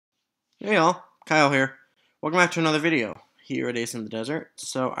Hey y'all, Kyle here. Welcome back to another video here at Ace in the Desert.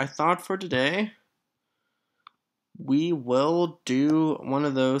 So I thought for today we will do one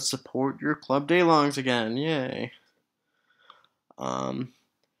of those support your club daylongs again. Yay. Um,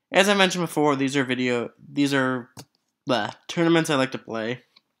 as I mentioned before, these are tournaments I like to play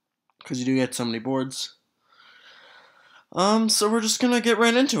because you do get so many boards. So we're just gonna get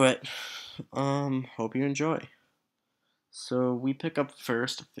right into it. Hope you enjoy. So we pick up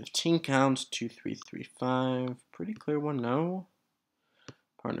first 15 count, 2, 3, 3, 5. Pretty clear one, no.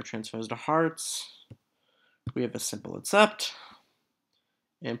 Partner transfers to hearts. We have a simple accept.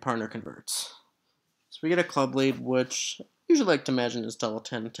 And partner converts. So we get a club lead, which I usually like to imagine is double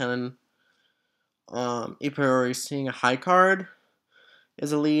 10, 10. A priori, seeing a high card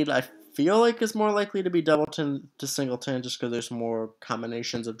is a lead, I feel like is more likely to be double 10 to single 10 just because there's more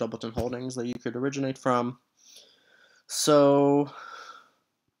combinations of double 10 holdings that you could originate from. So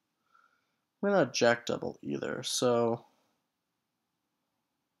we're not jack double either, so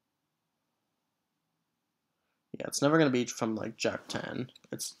yeah, it's never going to be from like jack 10.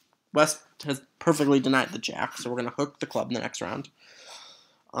 West has perfectly denied the jack, so we're going to hook the club in the next round.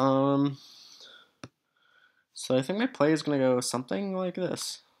 So I think my play is going to go something like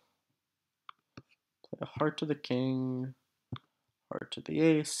this. Play a heart to the king, heart to the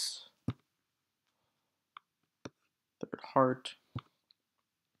ace, third heart.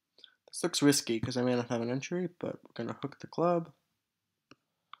 This looks risky because I may not have an entry, but we're going to hook the club.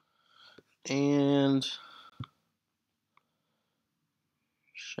 And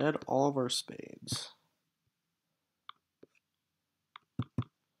shed all of our spades.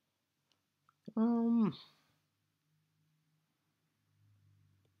 I'm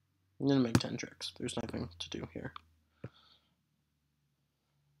going to make 10 tricks. There's nothing to do here.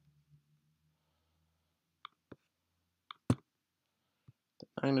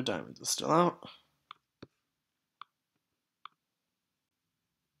 The 9 of diamonds is still out.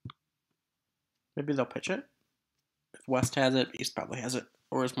 Maybe they'll pitch it. If West has it, East probably has it,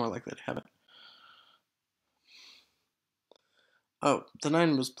 or is more likely to have it. Oh, the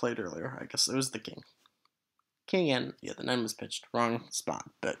 9 was played earlier. I guess it was the king. King and, yeah, the 9 was pitched. Wrong spot,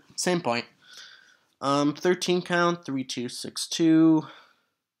 but same point. 13 count, 3, 2, 6, 2.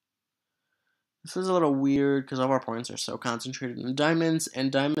 This is a little weird because all of our points are so concentrated in diamonds,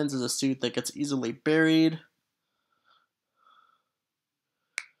 and diamonds is a suit that gets easily buried.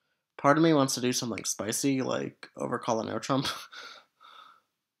 Part of me wants to do something spicy, like overcall an air trump.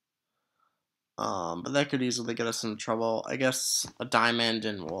 But that could easily get us into trouble. I guess a diamond,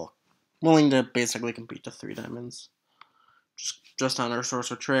 and we're willing to basically compete to 3 diamonds. Just on our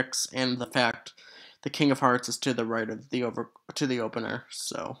source of tricks, and the fact the king of hearts is to the right of the opener,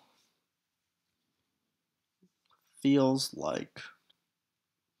 so feels like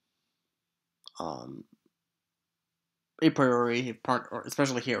a priori, or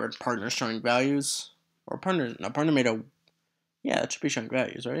especially here with partners showing values, or partner made a, yeah, it should be showing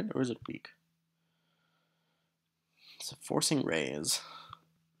values, right? Or is it weak? It's a forcing raise.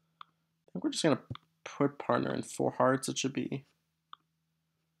 I think we're just gonna put partner in 4 hearts. It should be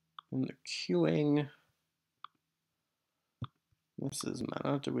in the queuing. This is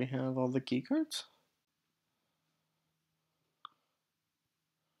meta. Do we have all the key cards?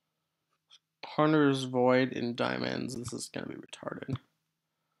 Partner's void in diamonds. This is gonna be retarded.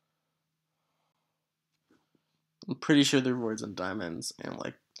 I'm pretty sure they're voids in diamonds, and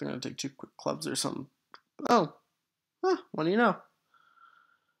like they're gonna take 2 quick clubs or something. Oh, what do you know?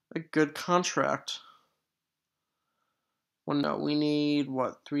 A good contract. Well, no, we need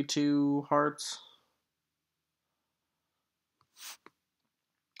what, 3, 2 hearts.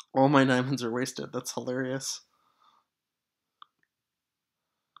 All my diamonds are wasted. That's hilarious.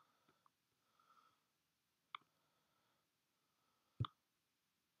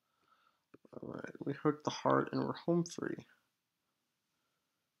 Alright, we hooked the heart and we're home free.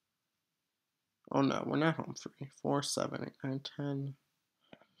 Oh no, we're not home free. 4, 7, 8, 9, 10.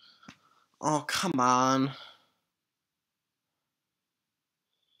 Oh, come on.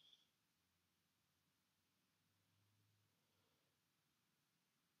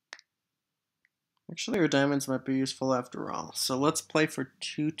 Actually, our diamonds might be useful after all. So let's play for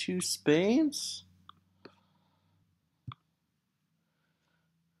 2, 2 spades.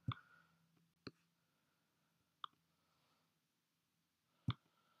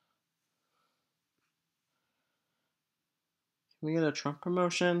 Can we get a Trump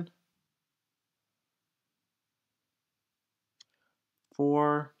promotion?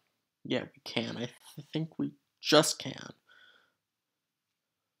 4. Yeah, we can. I think we just can.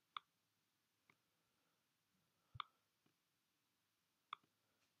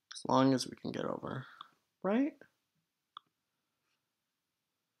 As long as we can get over, right?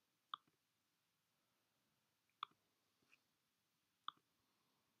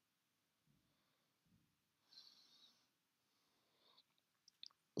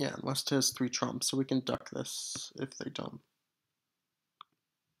 Yeah, West has 3 trumps, so we can duck this if they don't.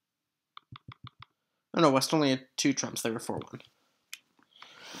 Oh no, West only had 2 trumps, they were 4-1.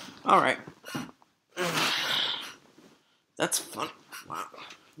 Alright. That's fun. Wow.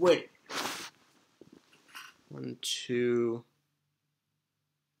 Wait. 1, 2.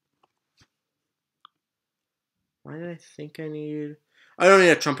 Why did I think I need... I don't need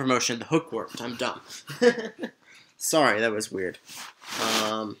a trump promotion. The hook worked. I'm dumb. Sorry, that was weird.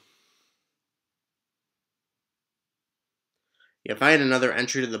 If I had another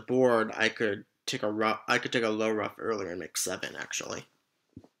entry to the board, I could take a low ruff earlier and make 7, actually.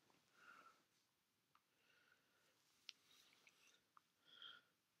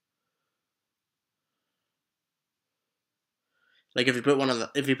 Like if you put one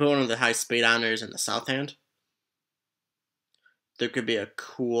of the high spade honors in the south hand, there could be a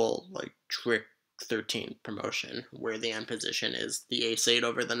cool like trick 13 promotion where the end position is the ace 8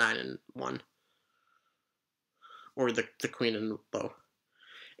 over the 9 and 1, or the queen and low,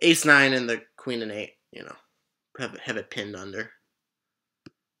 ace 9 and the queen and 8. You know, have it pinned under.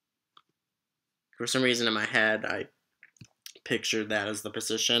 For some reason in my head, I pictured that as the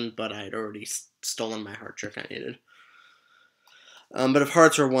position, but I'd already stolen my heart trick I needed. But if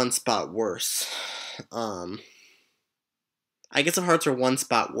hearts are one spot worse, I guess if hearts are one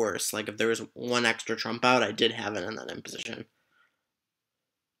spot worse, like if there was one extra trump out, I did have it in that end position.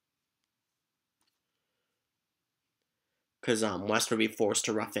 Because West would be forced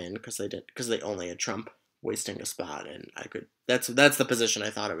to rough in because they only had trump, wasting a spot, and I could. That's the position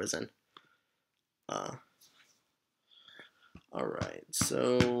I thought it was in. All right,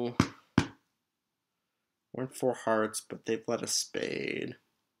 so we're in 4 hearts, but they've let a spade.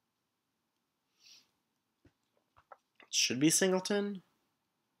 It should be singleton.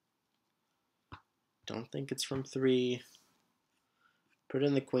 Don't think it's from 3. Put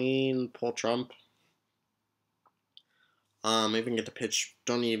in the queen, pull trump. Even get the pitch.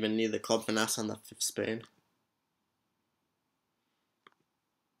 Don't even need the club finesse on the 5th spade.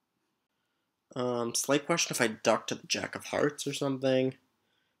 Slight question if I duck to the jack of hearts or something.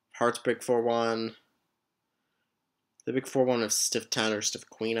 Hearts big 4-1. The big 4-1 of stiff 10 or stiff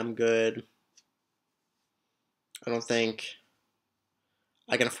queen, I'm good. I don't think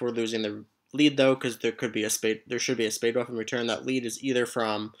I can afford losing the lead though, because there should be a spade ruff in return. That lead is either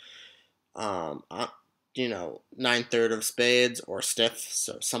from 9/3 of spades or stiff,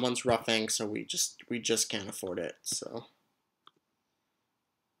 so someone's roughing, so we just can't afford it. So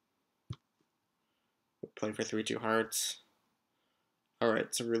we'll play for 3-2 hearts. All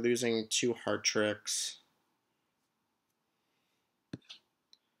right, so we're losing 2 heart tricks.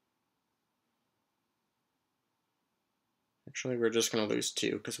 Actually, we're just gonna lose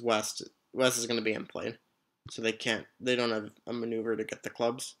 2 because West is gonna be in play, so they don't have a maneuver to get the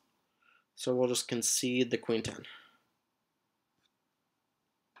clubs. So we'll just concede the queen 10.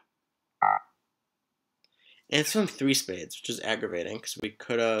 And it's from 3 spades, which is aggravating because we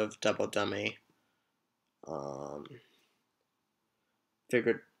could have double dummy.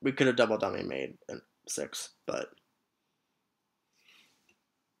 Figured we could have double dummy made 6, but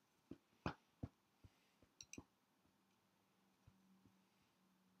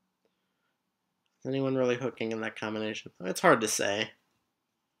is anyone really hooking in that combination? It's hard to say.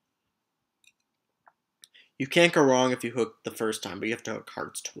 You can't go wrong if you hook the first time, but you have to hook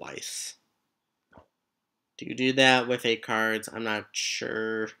hearts twice. Do you do that with 8 cards? I'm not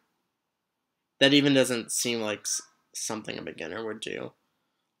sure. That even doesn't seem like something a beginner would do.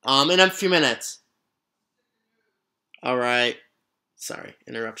 In a few minutes. All right. Sorry,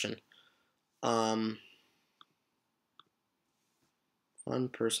 interruption. Fun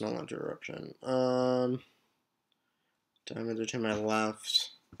personal interruption. Diamonds are to my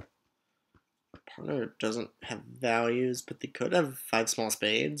left. Partner doesn't have values, but they could have 5 small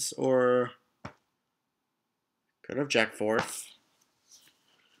spades, or could have jack 4th.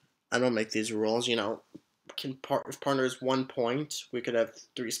 I don't make these rules, you know. If partner is 1 point, we could have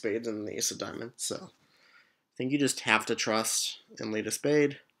 3 spades and the ace of diamonds. So I think you just have to trust and lead a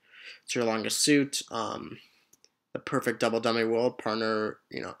spade. It's your longest suit. The perfect double dummy world. Partner,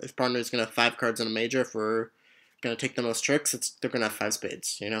 if partner is gonna have 5 cards in a major, if we're gonna take the most tricks, they're gonna have 5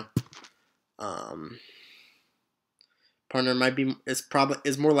 spades. Partner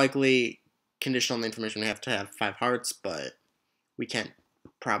is more likely conditional on the information we have to have 5 hearts, but we can't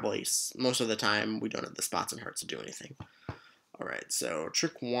probably most of the time we don't have the spots and hearts to do anything. Alright, so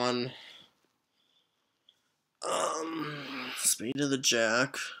trick 1. Spade to the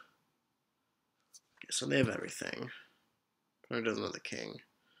jack. Okay, so they have everything. Opponent doesn't have the king.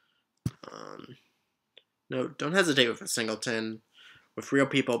 No, don't hesitate with a singleton. With real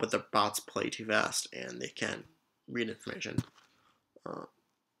people, but their bots play too fast and they can't read information. Alright.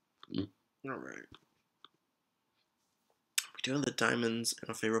 We do have the diamonds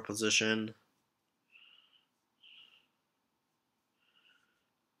in a favorable position.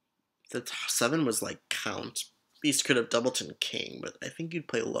 The 7 was like count. Beast could have doubleton king, but I think you'd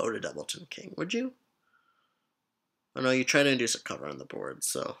play low to doubleton king, would you? Oh no, you try to induce a cover on the board,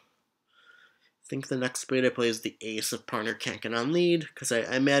 so I think the next spade I play is the ace if partner can't get on lead, because I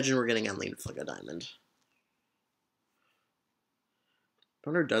imagine we're getting on lead with like a diamond.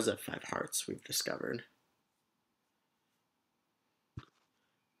 Partner does have 5 hearts, we've discovered.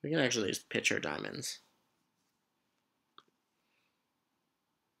 We can actually just pitch our diamonds.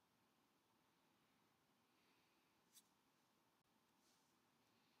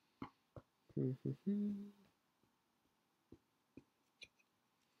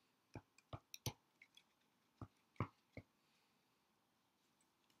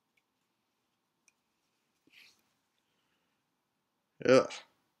 Ugh.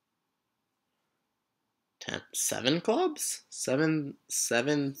 7 clubs? 7,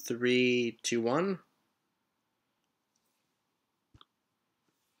 7, 3, 2, 1?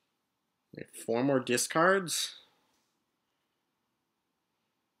 4 more discards?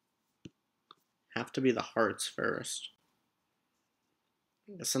 Have to be the hearts first.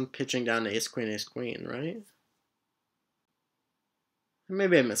 I guess I'm pitching down to ace, queen, right?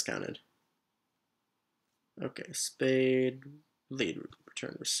 Maybe I miscounted. Okay, spade, lead,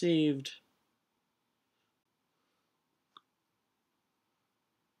 return received.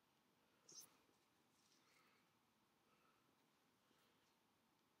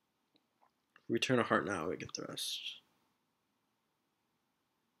 Return a heart now, we get the rest.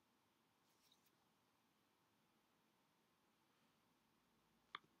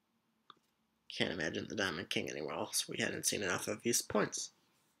 Can't imagine the diamond king anywhere else. We hadn't seen enough of these points.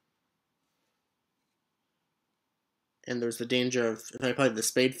 And there's the danger of, if I played the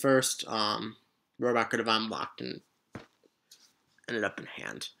spade first, robot could have unblocked and ended up in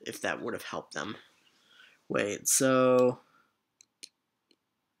hand, if that would have helped them. Wait, so...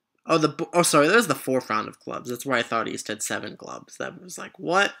 Oh, sorry, that was the 4th round of clubs. That's where I thought East had 7 clubs. That was like,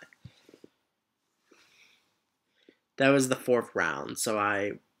 what? That was the 4th round, so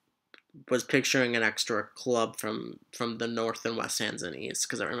I was picturing an extra club from the north and west hands and east,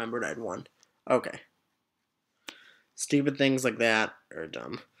 because I remembered I'd won. Okay. Stupid things like that are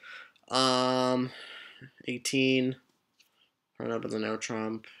dumb. 18. Run up with a no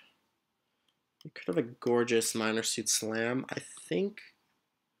trump. You could have a gorgeous minor suit slam. I think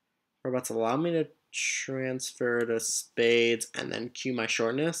robots allow me to transfer to spades and then cue my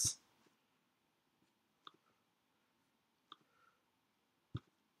shortness.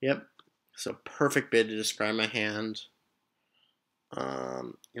 Yep. So perfect bid to describe my hand.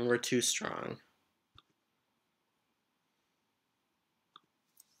 And we're too strong.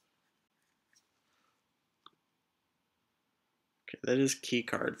 Okay, that is key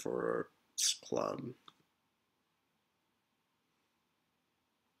card for club.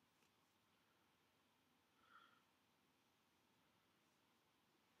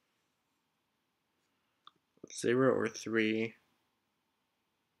 Zero or 3.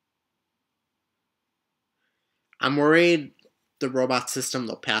 I'm worried the robot system,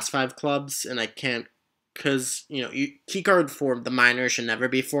 they'll pass 5 clubs, and I can't, because, you know, key card for the minor should never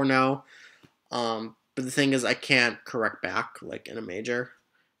be 4-no. But the thing is, I can't correct back, like, in a major,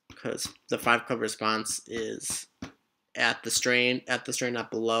 because the 5 club response is at the strain,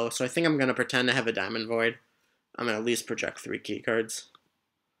 not below. So I think I'm going to pretend to have a diamond void. I'm going to at least project 3 key cards.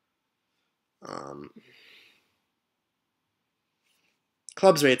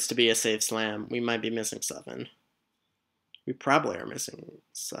 Clubs rates to be a safe slam. We might be missing 7. We probably are missing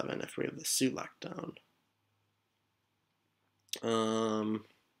 7 if we have the suit locked down.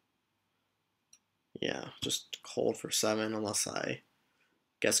 Yeah, just hold for 7 unless I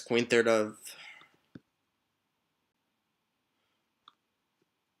guess queen third of...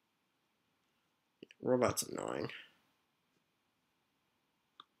 Robot's annoying.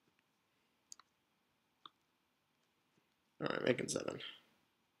 Alright, making 7.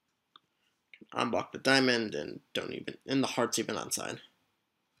 Unblock the diamond and don't even, and the heart's even onside.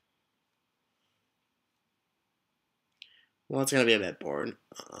 Well, it's gonna be a bit bored.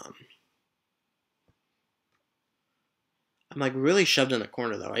 I'm like really shoved in a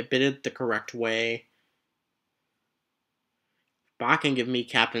corner though. I bid it the correct way. Bach can give me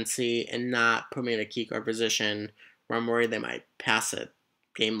captaincy and not put me in a keycard position where I'm worried they might pass at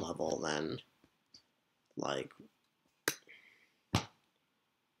game level, then, like,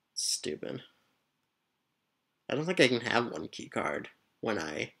 stupid. I don't think I can have one keycard when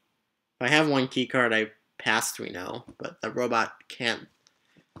if I have one keycard, I pass 3-0, but the robot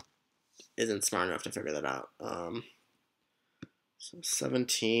isn't smart enough to figure that out. So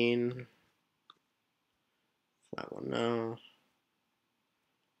 17, flat 1-0,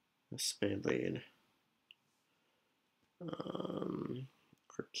 a spade lead.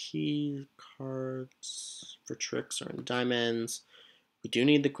 Our key cards for tricks are in diamonds. We do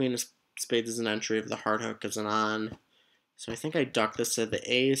need the queen of spades as an entry if the heart hook isn't on. So I think I duck this to the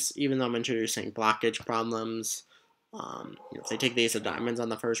ace, even though I'm introducing blockage problems. If they take the ace of diamonds on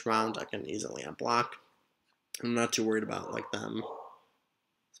the first round, I can easily unblock. I'm not too worried about like them.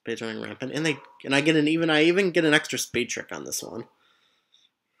 Spades running rampant, and I even get an extra spade trick on this one.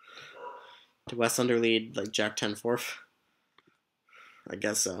 To West underlead like Jack 10-4. I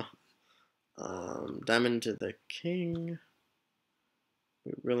guess so. Diamond to the king.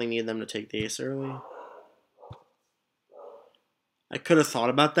 We really need them to take the ace early. I could have thought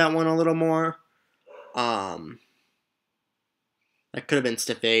about that one a little more. That could have been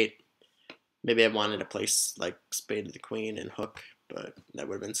stiff 8. Maybe I wanted to place like spade to the queen and hook, but that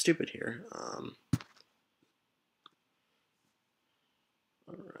would have been stupid here.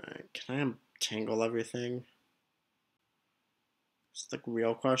 Alright, can I untangle everything? It's the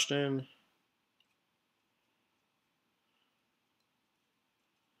real question.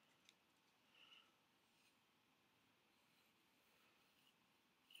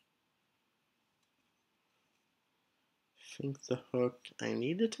 I think the hook I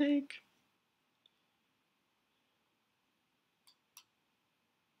need to take.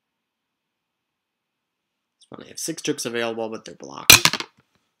 It's funny, I have 6 tricks available, but they're blocked.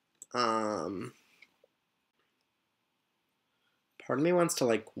 Part of me wants to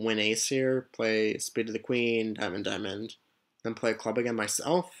like win ace here, play spade to the queen, diamond, diamond, then play a club again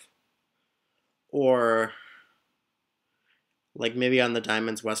myself. Or like maybe on the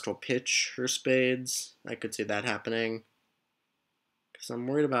diamonds, West will pitch her spades. I could see that happening. Because I'm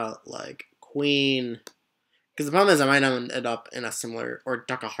worried about like queen. Because the problem is I might end up in a similar, or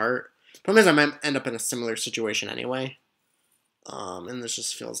duck a heart. The problem is I might end up in a similar situation anyway. And this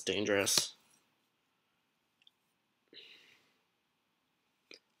just feels dangerous.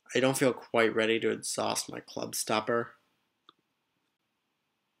 I don't feel quite ready to exhaust my club stopper.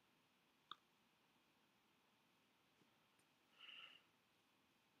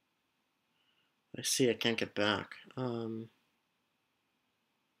 I see I can't get back. I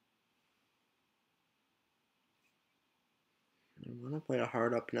want to play a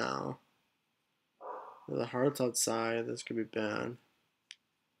heart up now. The heart's outside. This could be bad.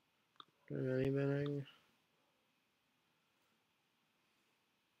 Any betting?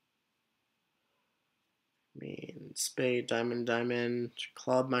 I mean, spade, diamond, diamond,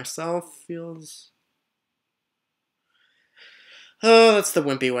 club myself feels. Oh, that's the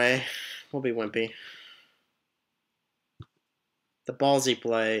wimpy way. We'll be wimpy. The ballsy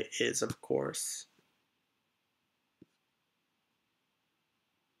play is, of course,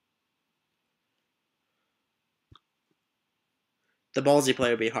 the ballsy play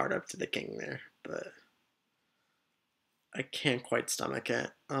would be hard up to the king there, but I can't quite stomach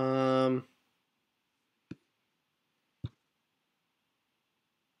it.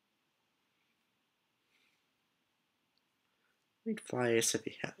 He'd fly ace if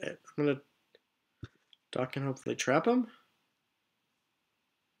he had it. I'm gonna duck and hopefully trap him.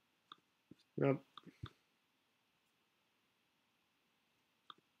 Nope.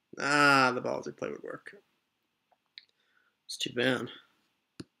 Ah, the ballsy play would work. It's too bad.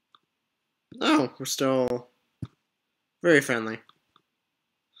 Oh, we're still very friendly.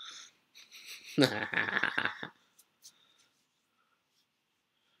 That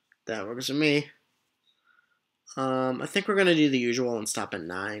works for me. I think we're gonna do the usual and stop at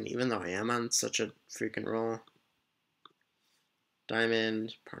 9, even though I am on such a freaking roll.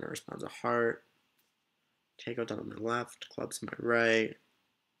 Diamond, partner responds a heart. Take out down on my left, clubs on my right.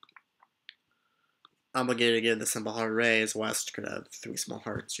 Obligated to give the simple heart raise. West could have 3 small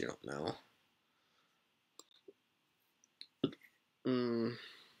hearts, you don't know.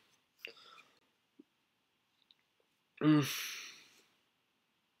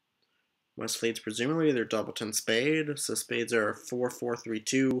 West leads presumably their doubleton spade, so spades are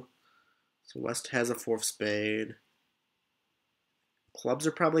 4-4-3-2. So West has a 4th spade. Clubs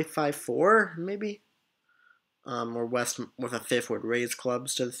are probably 5-4, maybe. Or West with a 5th would raise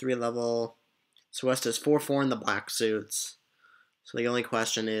clubs to the 3 level. So West has 4-4 in the black suits. So the only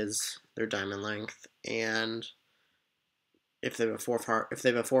question is their diamond length, and if they have a fourth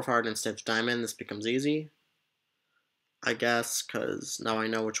heart instead of diamond, this becomes easy, I guess, because now I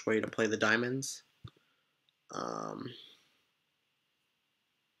know which way to play the diamonds.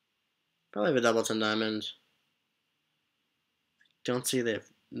 Probably have a double 10 diamond. Don't see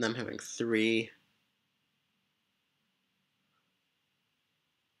them having 3.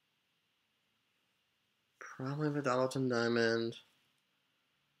 Probably have a double 10 diamond,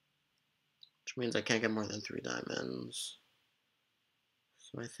 which means I can't get more than 3 diamonds.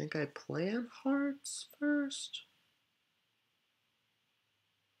 So I think I play on hearts first.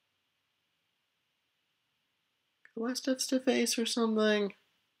 Do I stiff ace or something?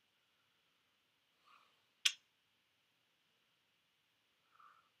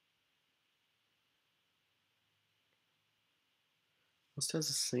 This has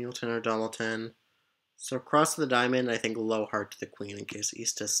a singleton or double 10. So cross the diamond, I think low heart to the queen in case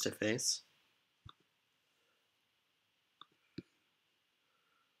East has stiff ace.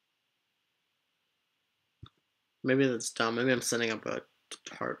 Maybe that's dumb. Maybe I'm setting up a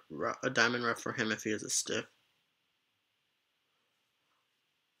diamond rough for him if he has a stiff.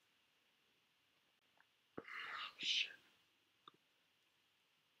 Shit.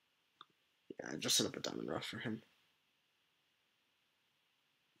 Yeah, I just set up a diamond rough for him.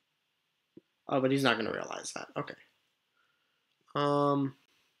 Oh, but he's not going to realize that. Okay.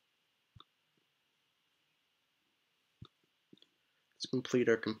 Let's complete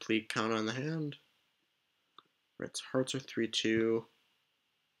our complete count on the hand. Right, so hearts are 3-2.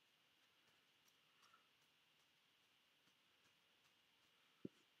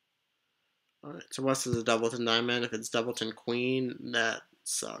 Alright, so West is a doubleton diamond. If it's doubleton queen, that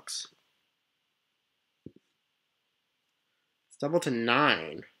sucks. It's doubleton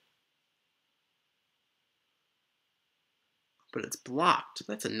 9. But it's blocked.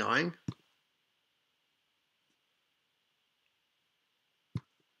 That's annoying.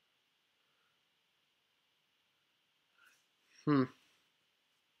 Yeah,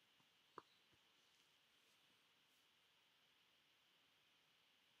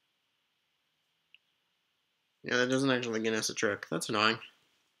 that doesn't actually get us a trick. That's annoying.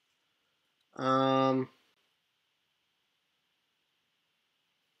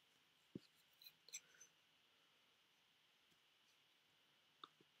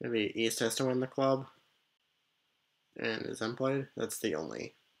 Maybe East has to win the club. And is unplayed. That's the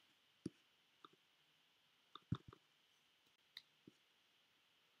only.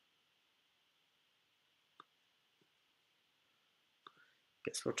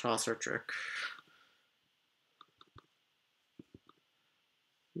 Guess we'll toss our trick.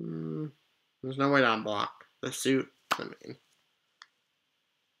 There's no way to unblock the suit. I mean,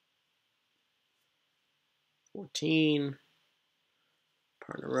 14.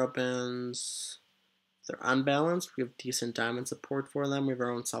 Partner opens. If they're unbalanced, we have decent diamond support for them. We have our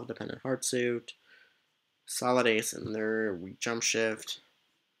own self-dependent heart suit. Solid ace in there. We jump shift.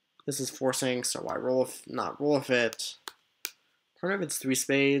 This is forcing, so I not roll a fit. Part of it's 3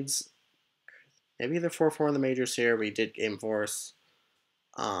 spades. Maybe they're 4-4 in the majors here. We did game force.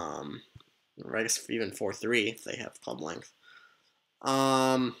 I guess even 4-3 if they have club length.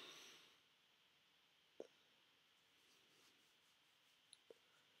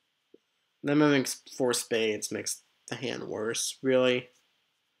 Them having 4 spades makes the hand worse, really.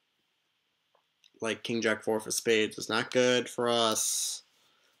 Like King Jack 4 for spades is not good for us.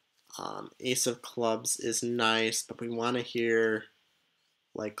 Ace of clubs is nice, but we want to hear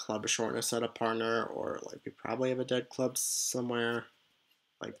like club shortness set a partner, or like we probably have a dead club somewhere.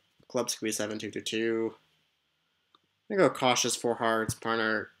 Like clubs could be 7-2-2. I go cautious 4 hearts.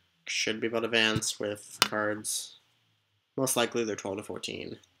 Partner should be able to advance with cards. Most likely they're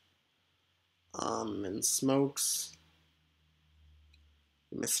 12-14. And smokes.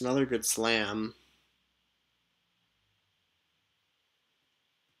 We missed another good slam.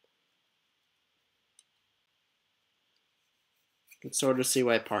 You can sort of see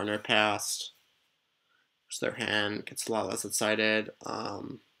why partner passed. So their hand gets a lot less excited.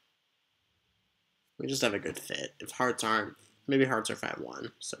 We just have a good fit. If hearts aren't, maybe hearts are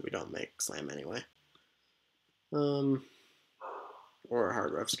 5-1, so we don't make slam anyway. Or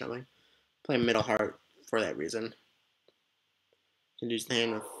hard rough's coming. Play middle heart for that reason. You can use the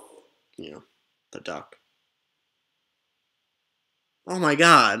hand with, the duck. Oh my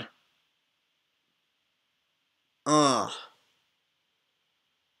god. Ugh.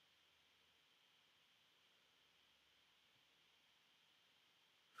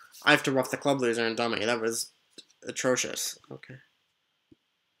 I have to rough the club loser and dummy. That was atrocious. Okay.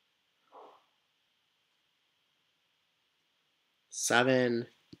 7,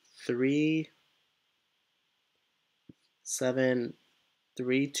 3, 7,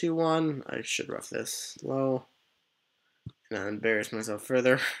 3, 2, 1. I should rough this low. And I'll embarrass myself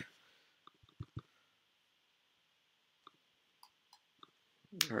further.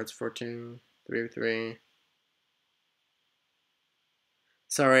 Hearts 14, 3, 3.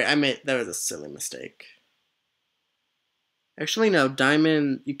 Sorry, that was a silly mistake. Actually, no,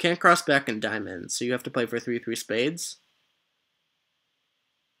 diamond, you can't cross back in diamond, so you have to play for 3, 3 spades.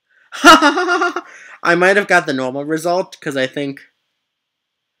 I might have got the normal result, because I think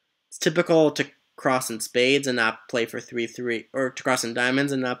it's typical to cross in spades and not play for 3, 3, or to cross in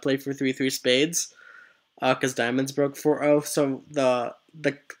diamonds and not play for 3, 3 spades, because diamonds broke 4-0, so the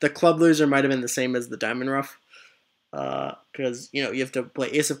club loser might have been the same as the diamond rough, because, you have to play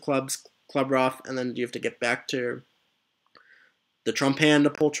ace of clubs, club rough, and then you have to get back to the trump hand to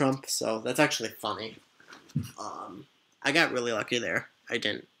pull trump, so that's actually funny. I got really lucky there. I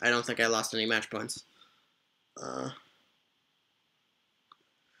don't think I lost any match points.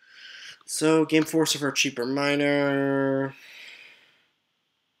 So, game 4 for a cheaper miner.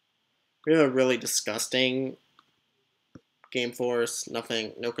 We have a really disgusting game 4.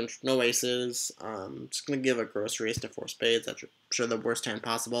 Nothing, no aces. Just gonna give a gross race to 4 spades. That's sure the worst hand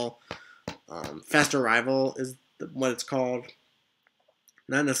possible. Fast arrival is what it's called.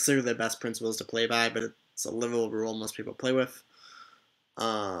 Not necessarily the best principles to play by, but it's a livable rule most people play with.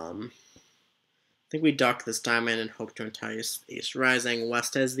 I think we duck this diamond and hope to entice ace rising.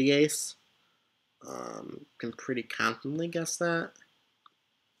 West has the ace. Can pretty confidently guess that.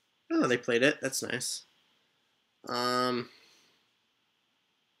 Oh, they played it. That's nice.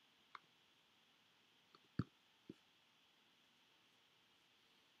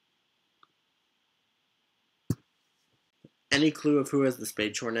 Any clue of who has the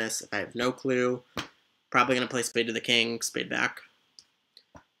spade shortness? If I have no clue, probably going to play spade to the king, spade back.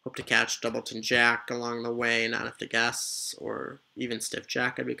 Hope to catch doubleton jack along the way, not have to guess, or even stiff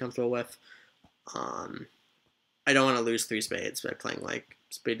jack I'd be comfortable with. I don't want to lose 3 spades by playing like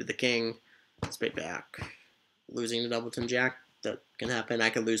spade to the king, spade back. Losing the doubleton jack, that can happen.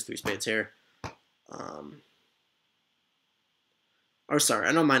 I could lose 3 spades here. Or sorry,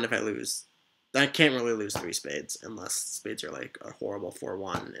 I don't mind if I lose. I can't really lose 3 spades unless spades are like a horrible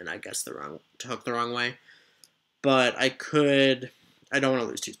 4-1 and I guess to hook the wrong way. But I don't want to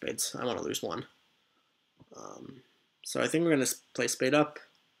lose 2 spades. I want to lose 1. So I think we're going to play spade up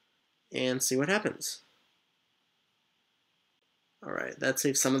and see what happens. Alright, that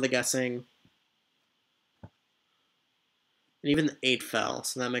saves some of the guessing. And even the 8 fell,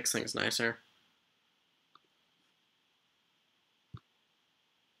 so that makes things nicer.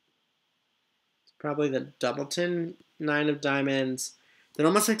 It's probably the doubleton, 9 of diamonds. That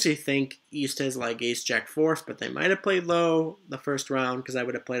almost makes you think East has like ace jack force, but they might have played low the first round because I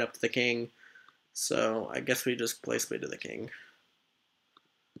would have played up to the king. So I guess we just play spade to the king.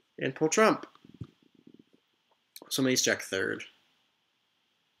 And pull trump. So ace jack third.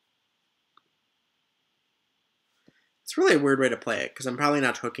 It's really a weird way to play it because I'm probably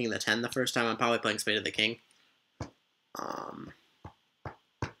not hooking the 10 the first time. I'm probably playing spade to the king.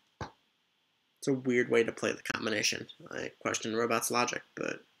 It's a weird way to play the combination. I question Robot's logic,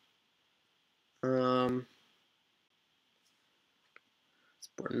 but it's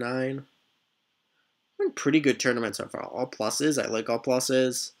board 9. Pretty good tournament so far. All pluses. I like all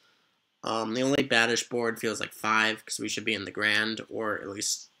pluses. The only baddish board feels like 5 because we should be in the grand, or at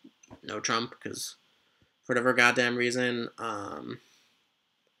least no trump because for whatever goddamn reason,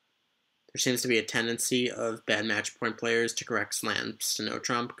 there seems to be a tendency of bad match point players to correct slams to no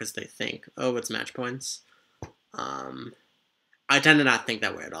trump because they think, oh, it's match points. I tend to not think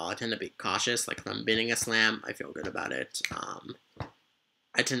that way at all. I tend to be cautious. Like if I'm bidding a slam, I feel good about it.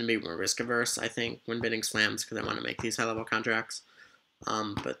 I tend to be more risk averse, I think, when bidding slams because I want to make these high level contracts.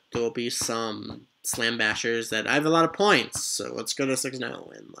 But there will be some slam bashers that I have a lot of points, so let's go to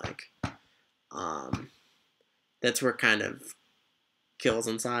 6-0 and like, that's where it kind of kills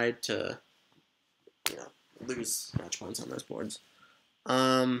inside to, lose match points on those boards.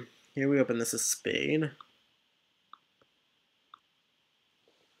 Here we open this as spade.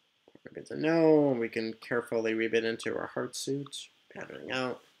 It's a no. We can carefully rebid into our heart suit, patterning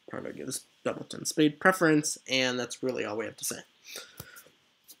out. Probably give this doubleton spade preference, and that's really all we have to say.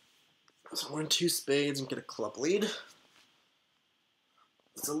 So 1, 2 spades and get a club lead.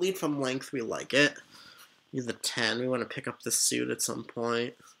 It's a lead from length. We like it. Use the 10. We want to pick up the suit at some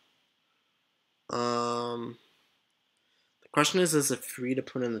point. The question is it free to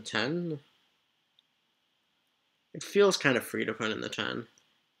put in the 10? It feels kind of free to put in the 10.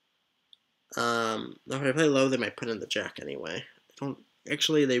 If I play low, they might put in the jack anyway. don't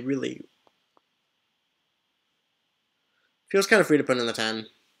actually. They really feels kind of free to put in the 10.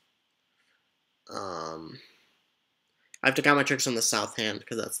 I have to count my tricks on the south hand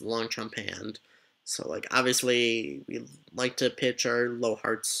because that's the long trump hand. So like obviously we like to pitch our low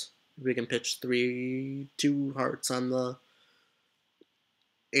hearts. We can pitch 2 hearts on the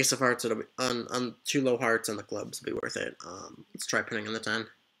ace of hearts. It'll be on 2 low hearts on the clubs. It'll be worth it. Let's try putting in the 10.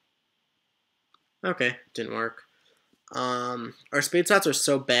 Okay, didn't work. Our spade slots are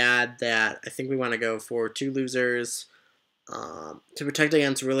so bad that I think we want to go for 2 losers. To protect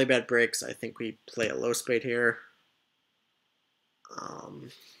against really bad breaks, I think we play a low spade here.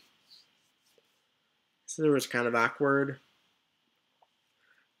 So there was kind of awkward.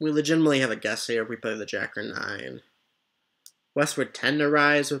 We legitimately have a guess here if we play the jack or 9. West would tend to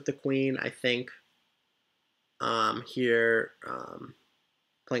rise with the queen, I think. Here,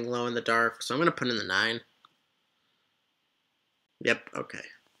 playing low in the dark. So I'm going to put in the 9. Yep, okay.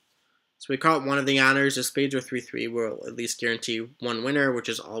 So we call it one of the honors. If spades are 3-3, we'll at least guarantee 1 winner, which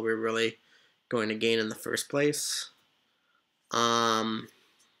is all we're really going to gain in the first place.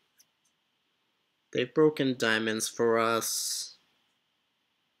 They've broken diamonds for us.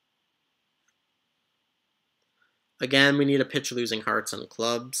 Again, we need to pitch losing hearts on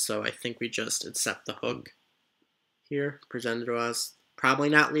clubs, so I think we just accept the hook here, presented to us. Probably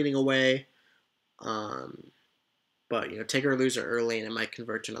not leading away, but, you know, take or loser early and it might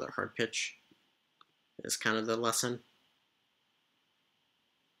convert to another hard pitch is kind of the lesson.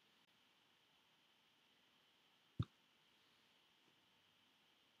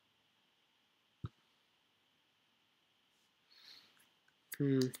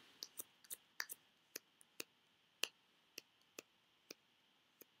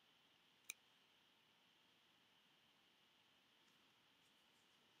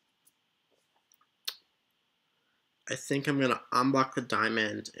 I think I'm going to unblock the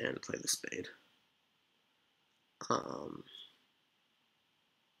diamond and play the spade.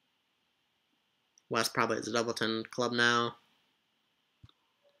 West probably has a doubleton club now.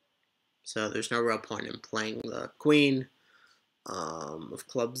 So there's no real point in playing the queen of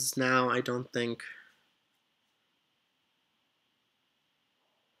clubs now, I don't think.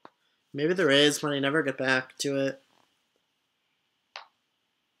 Maybe there is when I never get back to it.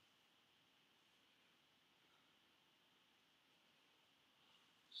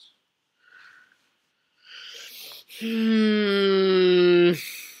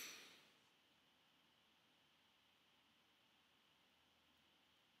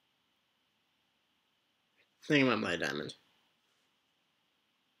 Think about my diamond.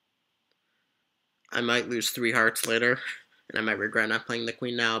 I might lose 3 hearts later, and I might regret not playing the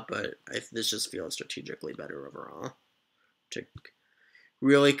queen now, but this just feels strategically better overall.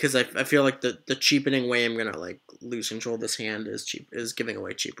 Really, because I feel like the cheapening way I'm gonna like lose control of this hand is giving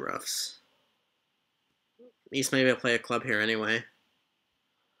away cheap roughs. At least maybe I'll play a club here anyway.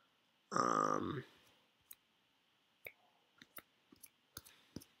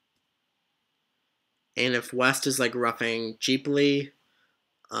 And if West is like roughing cheaply,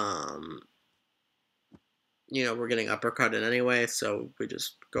 you know, we're getting uppercutted anyway, so we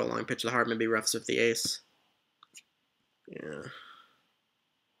just go along, pitch the heart, maybe roughs with the ace. Yeah.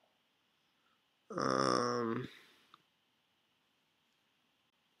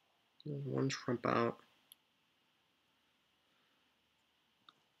 One trump out.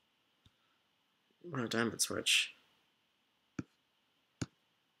 What a diamond switch.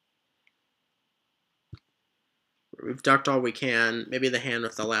 We've ducked all we can. Maybe the hand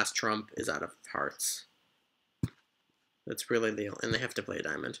with the last trump is out of hearts. That's really the... And they have to play a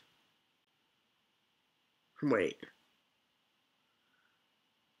diamond. Wait.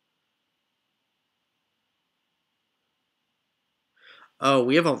 Oh,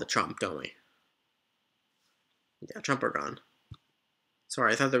 we have all the trump, don't we? Yeah, trump are gone.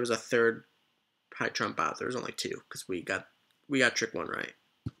 Sorry, I thought there was a third high trump out. There was only 2, because we got trick 1 right.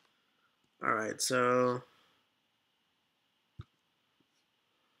 Alright, so...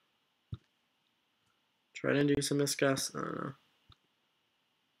 Try to do some misguess. I don't know.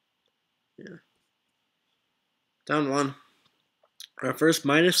 Yeah. Down 1. Our first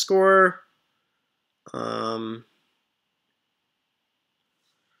minus score. Let's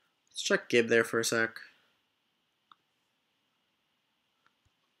check Gib there for a sec.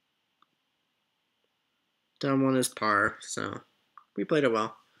 Down 1 is par, so we played it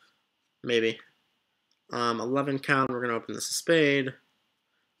well. Maybe. 11 count, we're going to open this a spade.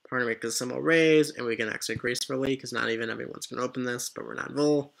 Partner make a simple raise, and we can exit gracefully, because not even everyone's going to open this, but we're not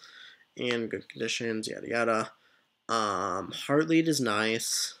full. And good conditions, yada yada. Heart lead is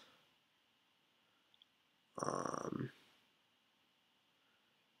nice.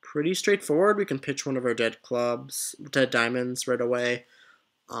 pretty straightforward. We can pitch one of our dead diamonds right away.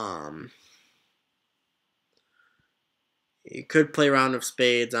 You could play round of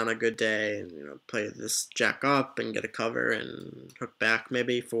spades on a good day and, you know, play this jack up and get a cover and hook back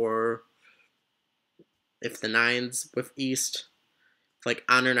maybe for if the nines with east, like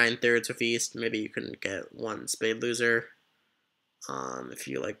on or 9/3 with east, maybe you can get one spade loser. If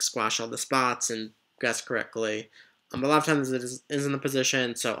you like squash all the spots and guess correctly. A lot of times it is in the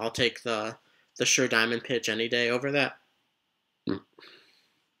position, so I'll take the sure diamond pitch any day over that.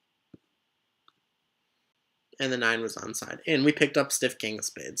 And the 9 was onside. And we picked up stiff king of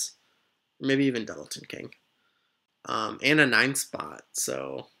spades. Maybe even doubleton king. And a 9 spot,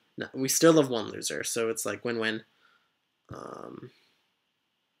 so we still have one loser, so it's like win-win.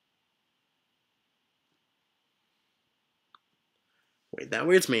 Wait, that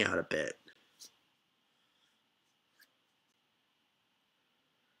weirds me out a bit.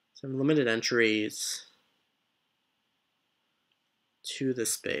 Some limited entries to the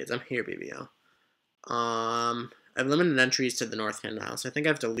spades. I'm here, BBL. I have limited entries to the north hand now, so I think I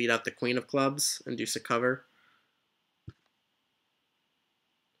have to lead out the queen of clubs and do some cover.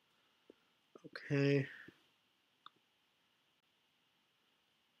 Okay.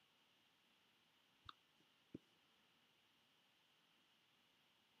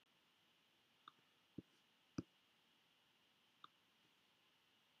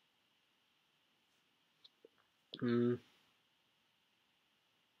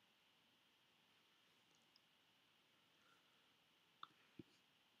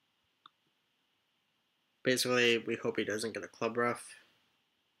 Basically, we hope he doesn't get a club rough.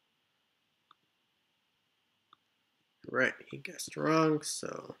 Right, he guessed wrong,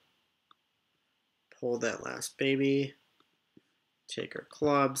 so pull that last baby, take our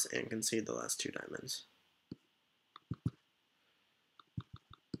clubs, and concede the last 2 diamonds.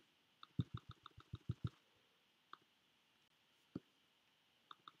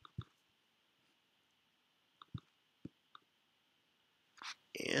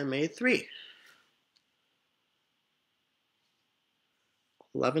 And made 3.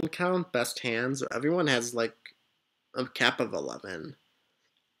 11 count, best hands. Everyone has like a cap of 11.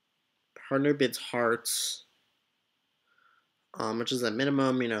 Partner bids hearts, which is a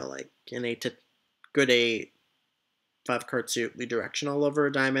minimum, you know, like an 8 to good 8, 5 card suit, lead directional over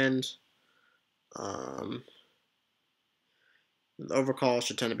a diamond. The overcall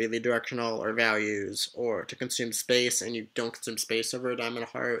should tend to be lead directional or values or to consume space, and you don't consume space over a diamond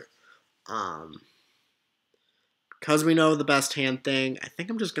heart. Because we know the best hand thing, I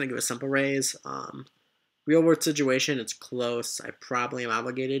think I'm just going to give a simple raise. Real world situation, it's close. I probably am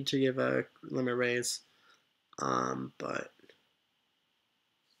obligated to give a limit raise. But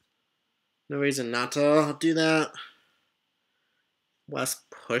no reason not to do that. West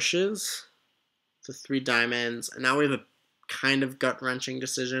pushes to 3 diamonds. And now we have a kind of gut-wrenching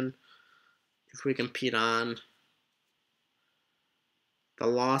decision. If we compete on. The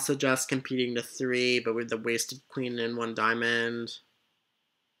law suggests competing to 3, but with the wasted queen and 1 diamond.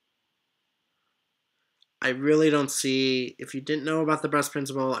 I really don't see, if you didn't know about the best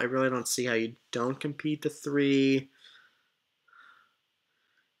principle, I really don't see how you don't compete to 3.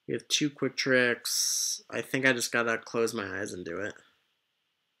 You have 2 quick tricks. I think I just gotta close my eyes and do it.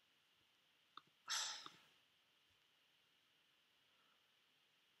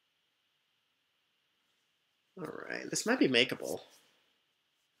 Alright, this might be makeable.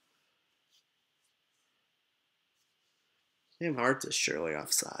 King of hearts is surely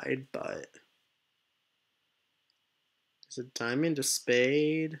offside, but there's a diamond, a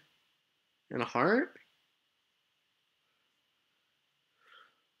spade, and a heart?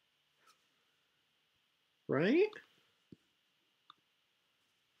 Right?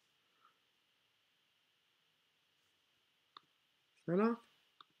 Is that off?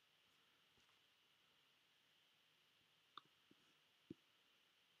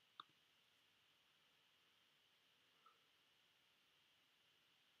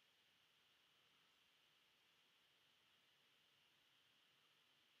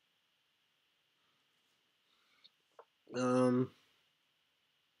 I know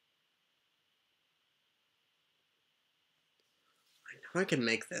I can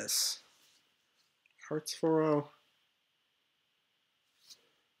make this. Hearts 4-0.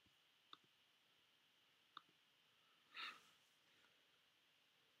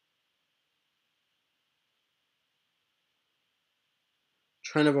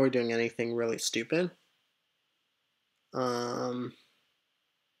 Trying to avoid doing anything really stupid.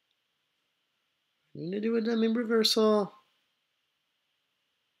 I need to do a diamond reversal.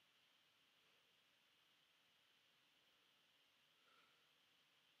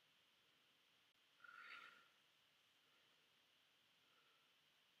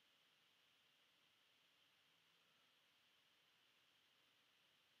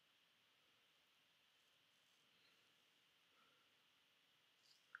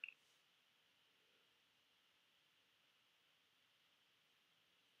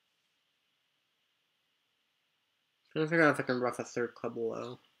 Trying to figure out if I can rough a third club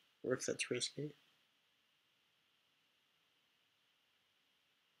low, or if that's risky.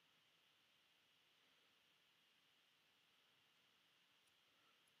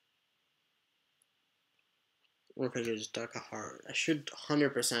 Or if I could just duck a heart. I should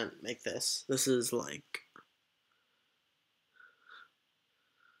 100% make this. This is like...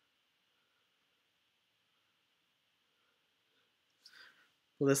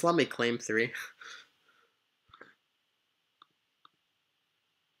 Will this let me claim 3?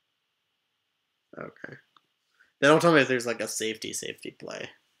 Okay. They don't tell me if there's like a safety play.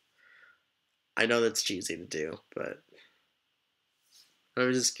 I know that's cheesy to do, but I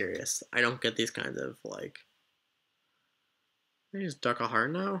was just curious. I don't get these kinds of like... Can I just duck a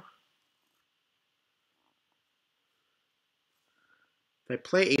heart now? If I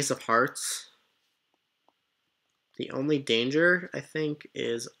play ace of hearts, the only danger, I think,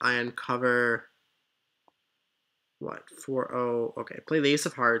 is I uncover... What? 4-0. Okay, play the ace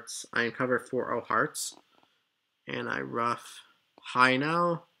of hearts. I uncover 4-0 hearts. And I rough high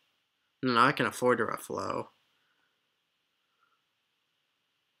now. No, I can afford to rough low.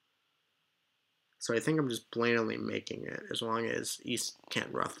 So I think I'm just blatantly making it as long as East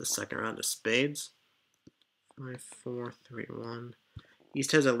can't rough the second round of spades. 5, 4, 3, 1.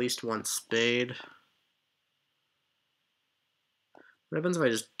 East has at least one spade. What happens if I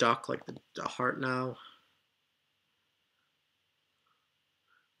just duck like the heart now?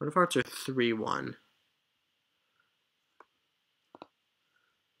 What if hearts are 3, 1?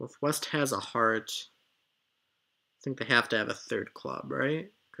 Well, if West has a heart, I think they have to have a third club,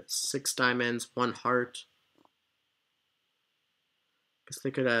 right? Because 6 diamonds, 1 heart. Guess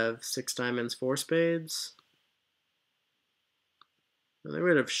they could have 6 diamonds, 4 spades. And they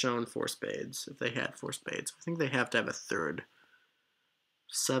would have shown 4 spades if they had 4 spades. I think they have to have a third.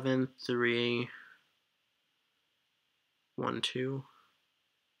 7, 3, 1, 2.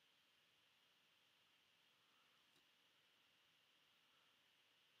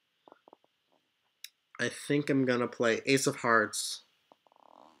 I think I'm gonna play ace of hearts,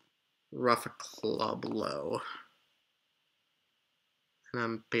 rough a club low. And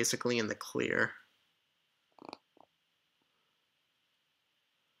I'm basically in the clear.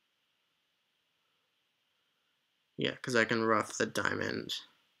 Yeah, because I can rough the diamond.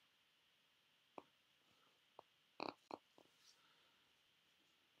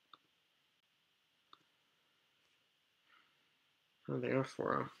 Oh, they are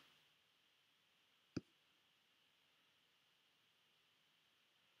 4-0.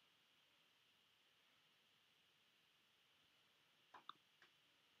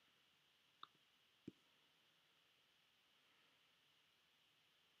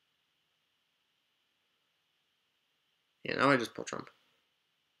 Yeah, now I just pull trump.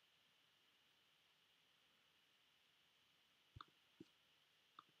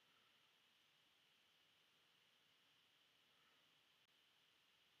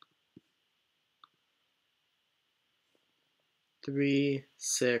 Three,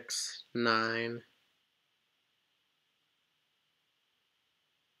 6, 9.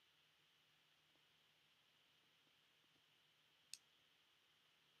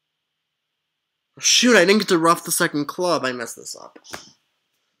 Oh, shoot, I didn't get to rough the second club. I messed this up.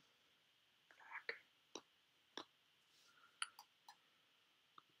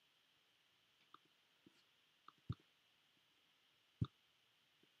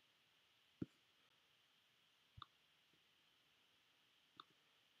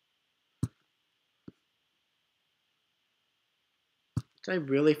 Did I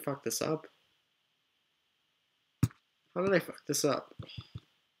really fuck this up? How did I fuck this up?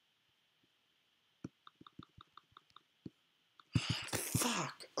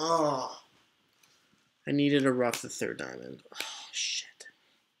 Fuck. Oh. I needed to rough the third diamond. Oh, shit.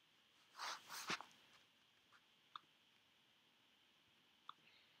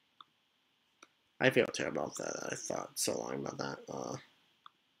 I feel terrible about that. I thought so long about that.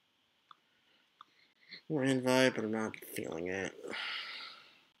 We're in vibe, but I'm not feeling it.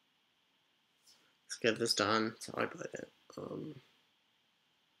 Let's get this done. That's how I played it.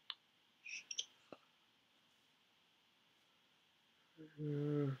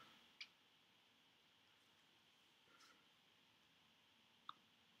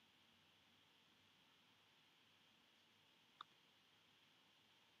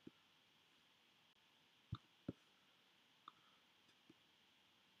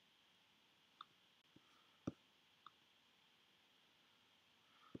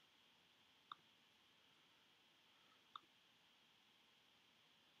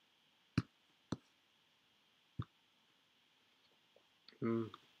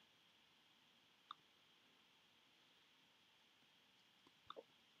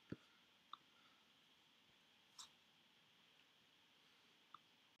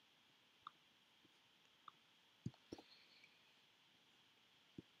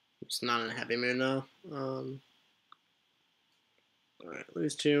 Just not in a happy mood now. Alright,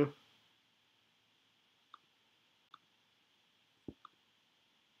 lose 2.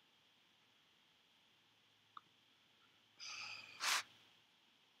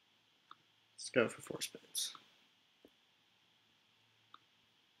 Let's go for 4 spades.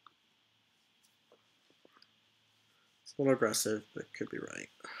 It's a little aggressive, but could be right.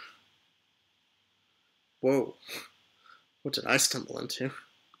 Whoa. What did I stumble into?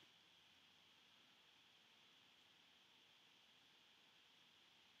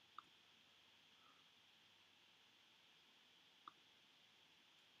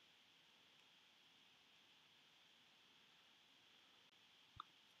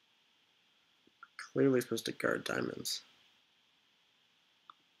 Clearly supposed to guard diamonds.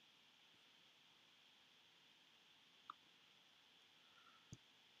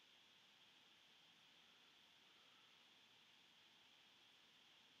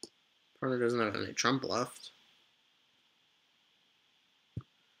 Partner doesn't have any trump left.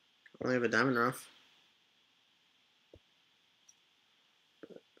 Only have a diamond rough.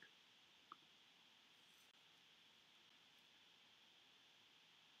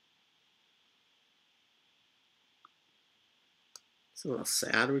 It's a little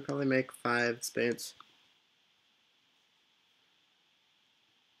sad. We probably make 5 spades.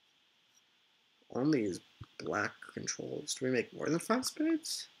 On these black controls, do we make more than 5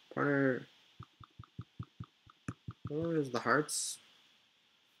 spades? Partner. What is the hearts?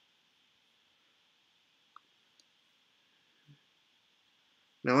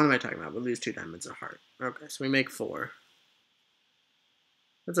 Now, what am I talking about? We'll lose 2 diamonds a heart. Okay, so we make 4.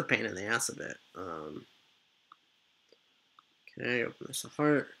 That's a pain in the ass a bit. Okay, open this a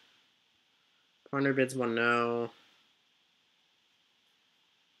heart. Partner bids 1 no.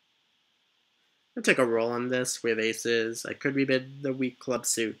 I'll take a roll on this. We have aces. I could rebid the weak club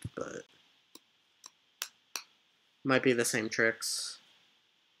suit, but might be the same tricks.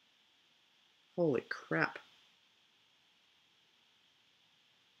 Holy crap.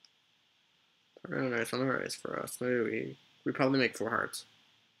 Partner nice on the raise for us. Maybe we probably make 4 hearts.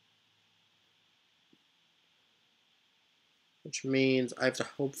 Which means I have to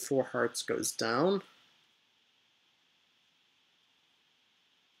hope 4 hearts goes down.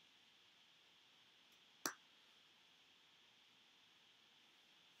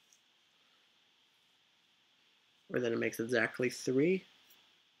 Or then it makes exactly 3.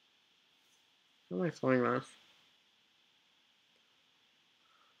 How am I flowing that?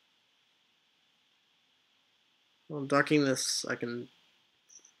 Well, ducking this, I can...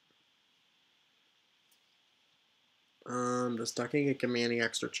 does ducking it give me any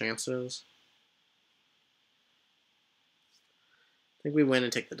extra chances? I think we win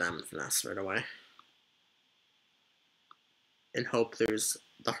and take the diamond finesse right away. And hope there's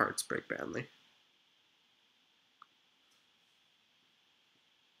the hearts break badly.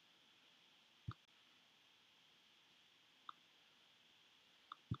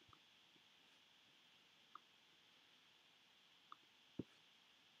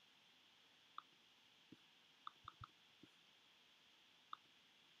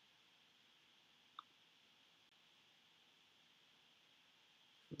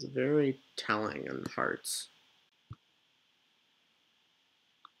 It's very telling in hearts.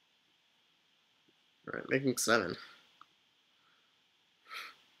 Alright, making 7.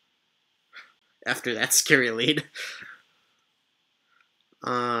 After that scary lead.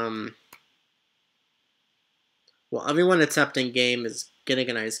 Well, everyone except in game is getting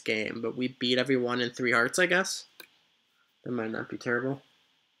a nice game, but we beat everyone in 3 hearts, I guess. That might not be terrible.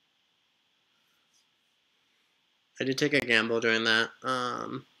 I did take a gamble doing that.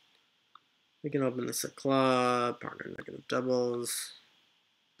 We can open this at club, partner negative doubles.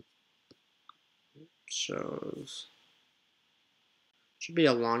 Shows. Should be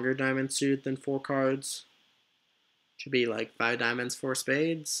a longer diamond suit than 4 cards. Should be like 5 diamonds, 4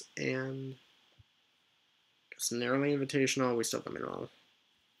 spades, and it's narrowly invitational. We still come in wrong.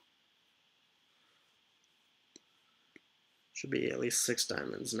 Should be at least 6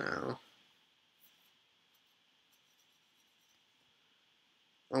 diamonds now.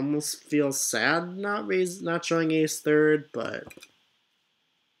 Almost feels sad not showing ace third, but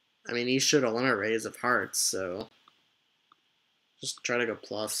I mean he should have limit raise of hearts, so just try to go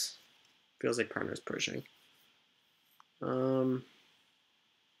plus. Feels like partner's pushing. Yeah,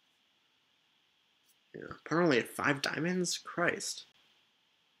 partner only had 5 diamonds? Christ.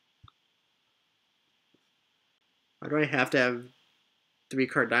 Why do I have to have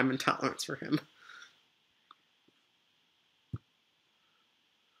 3-card diamond tolerance for him?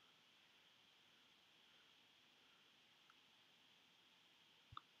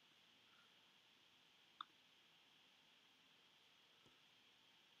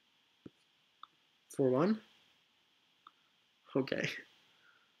 4-1. Okay.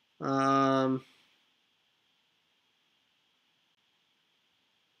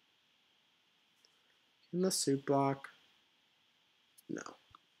 In the suit block? No,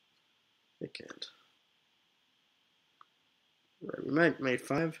 it can't. Right, we might mate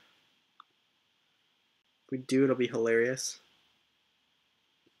 5. If we do, it'll be hilarious.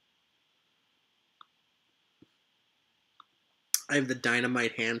 I have the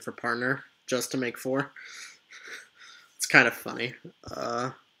dynamite hand for partner just to make 4. It's kind of funny.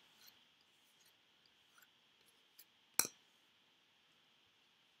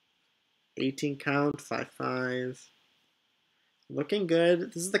 18 count, 5-5. Looking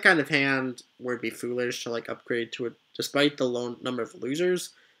good. This is the kind of hand where it'd be foolish to like upgrade to it, despite the low number of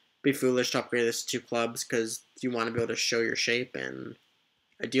losers. Be foolish to upgrade this to 2 clubs because you want to be able to show your shape, and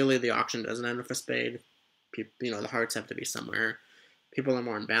ideally the auction doesn't end with a spade. The hearts have to be somewhere. People are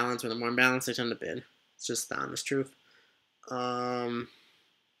more in balance. When they're more in balance, they tend to bid. It's just the honest truth.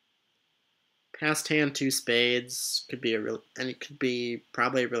 Past hand 2 spades could be and it could be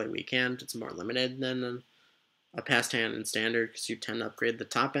probably a really weak hand. It's more limited than a past hand in standard because you tend to upgrade the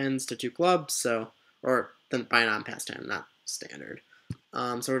top ends to 2 clubs, or then buy an past hand, not standard.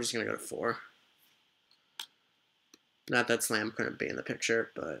 So we're just gonna go to 4. Not that slam couldn't be in the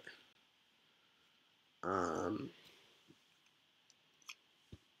picture, but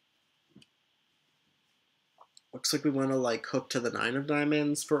looks like we want to like hook to the 9 of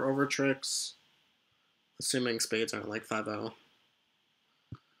diamonds for over tricks, assuming spades aren't like 5-0.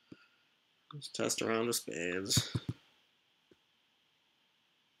 Let's test around the spades.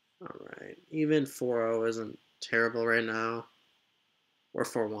 Alright, even 4-0 isn't terrible right now. Or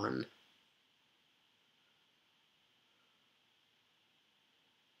 4-1.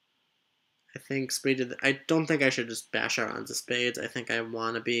 I think I don't think I should just bash out onto spades. I think I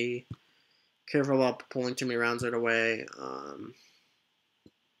want to be careful about pulling too many rounds right away. I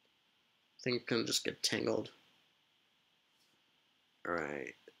think it can just get tangled.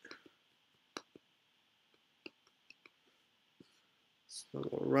 Alright. So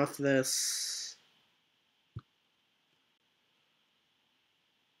we'll rough this.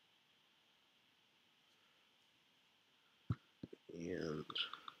 And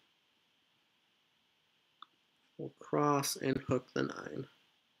we'll cross and hook the 9.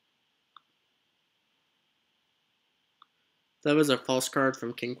 That was a false card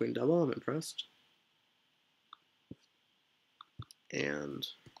from King Queen Double. I'm impressed. And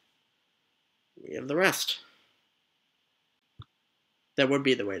we have the rest. That would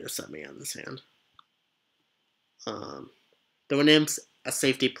be the way to set me on this hand. Though imp's a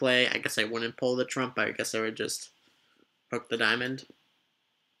safety play, I guess I wouldn't pull the trump. I guess I would just hook the diamond.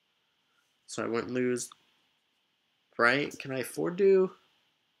 So I wouldn't lose. Right? Can I afford to?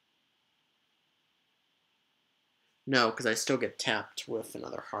 No, because I still get tapped with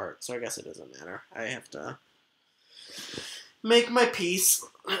another heart. So I guess it doesn't matter. I have to make my peace.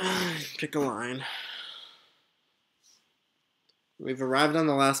 Pick a line. We've arrived on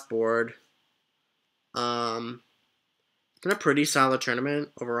the last board. It's been a pretty solid tournament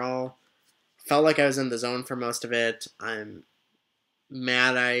overall. Felt like I was in the zone for most of it. I'm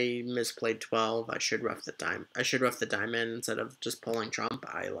mad I misplayed 12. I should rough the diamond instead of just pulling trump.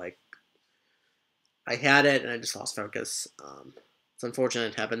 I had it and I just lost focus. It's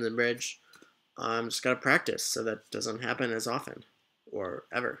unfortunate it happens in bridge. Just gotta practice so that doesn't happen as often or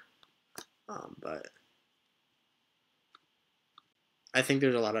ever. But I think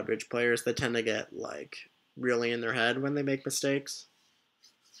there's a lot of bridge players that tend to get like really in their head when they make mistakes.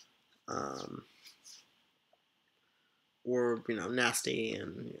 Or nasty,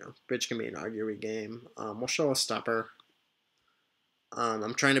 and bridge can be an arguey game. We'll show a stopper.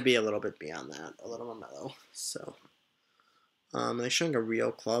 I'm trying to be a little bit beyond that, a little more mellow. So, they're showing a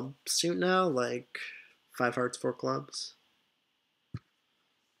real club suit now, like 5 hearts, 4 clubs.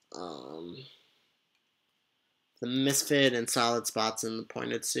 The misfit and solid spots in the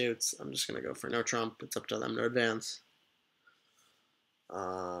pointed suits. I'm just gonna go for no trump. It's up to them to advance.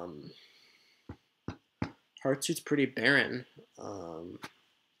 Heart suit's pretty barren.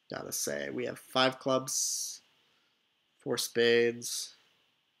 Gotta say, we have 5 clubs, 4 spades.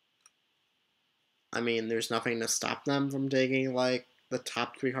 I mean, there's nothing to stop them from taking like the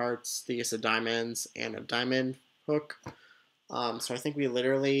top 3 hearts, the ace of diamonds, and a diamond hook. So I think we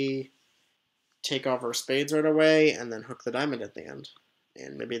literally take off our spades right away and then hook the diamond at the end.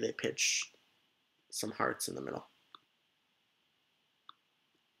 And maybe they pitch some hearts in the middle.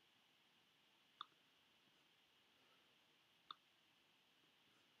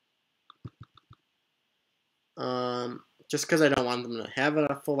 Just because I don't want them to have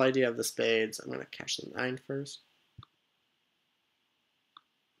a full idea of the spades, I'm going to cash the 9 first.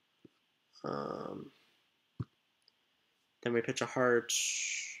 Then we pitch a heart.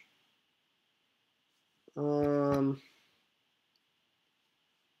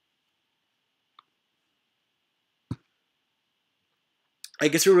 I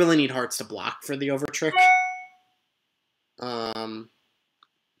guess we really need hearts to block for the over trick.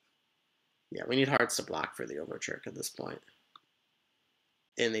 Yeah, we need hearts to block for the over trick at this point.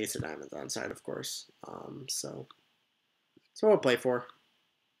 And the ace of diamonds on side, of course. So we'll play for.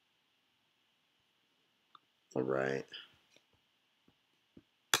 All right.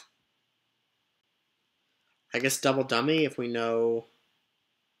 I guess double dummy if we know.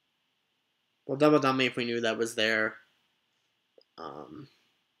 Well, double dummy if we knew that was there.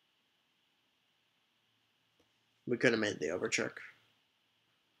 We could have made the over trick.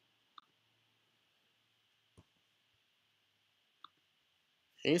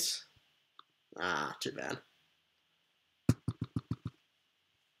 Ace? Ah, too bad.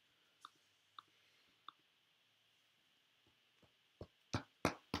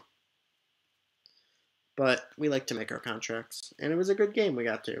 But we like to make our contracts. And it was a good game we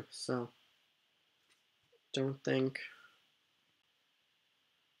got to, so don't think.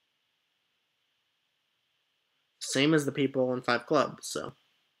 Same as the people in 5 Club, so.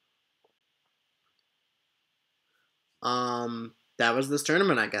 That was this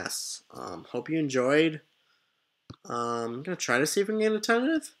tournament, I guess. Hope you enjoyed. I'm gonna try to see if we can get a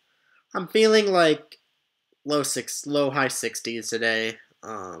tentative. I'm feeling like low high 60s today.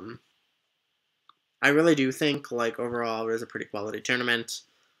 I really do think like overall it was a pretty quality tournament.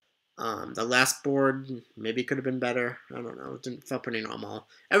 The last board maybe could have been better. I don't know. It felt pretty normal.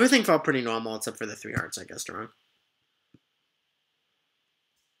 Everything felt pretty normal except for the 3 hearts I guessed wrong.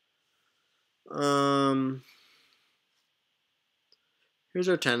 Here's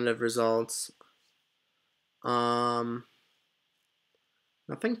our tentative results. Nothing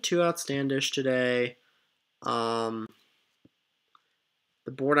too outlandish today. The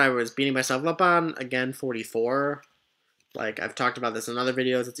board I was beating myself up on, again, 44. Like, I've talked about this in other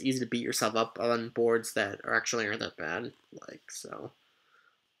videos. It's easy to beat yourself up on boards that actually aren't that bad. Like, so.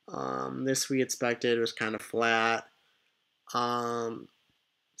 This we expected was kind of flat.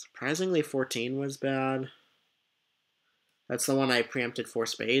 Surprisingly, 14 was bad. That's the one I preempted 4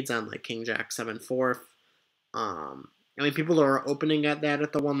 spades on, like King Jack 7 4. I mean, people are opening at that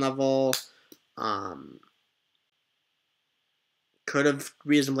at the 1 level. Could have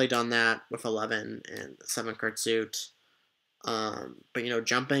reasonably done that with 11 and 7 card suit. But, you know,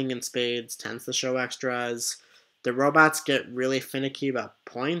 jumping in spades tends to show extras. The robots get really finicky about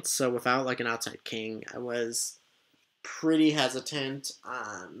points, so without, like, an outside king, I was pretty hesitant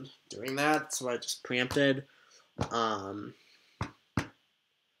on doing that, so I just preempted.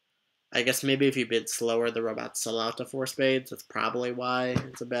 I guess maybe if you bid slower, the robots sell out to 4 spades. That's probably why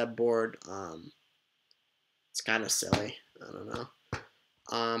it's a bad board. It's kind of silly. I don't know.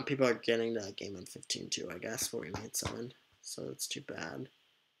 People are getting that game on 15 too, I guess, where we made 7. So it's too bad.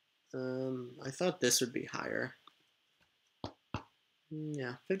 I thought this would be higher.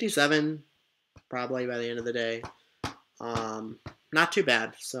 Yeah, 57 probably by the end of the day. Not too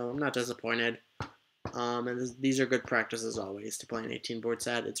bad, so I'm not disappointed. And these are good practices always to play an 18-board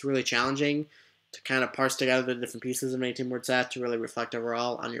set. It's really challenging to kind of parse together the different pieces of an 18-board set to really reflect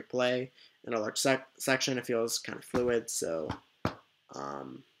overall on your play. In a large section, it feels kind of fluid, so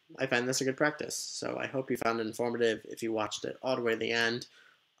I find this a good practice. So I hope you found it informative if you watched it all the way to the end.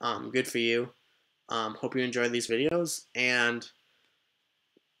 Good for you. Hope you enjoyed these videos, and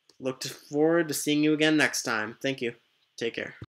look forward to seeing you again next time. Thank you. Take care.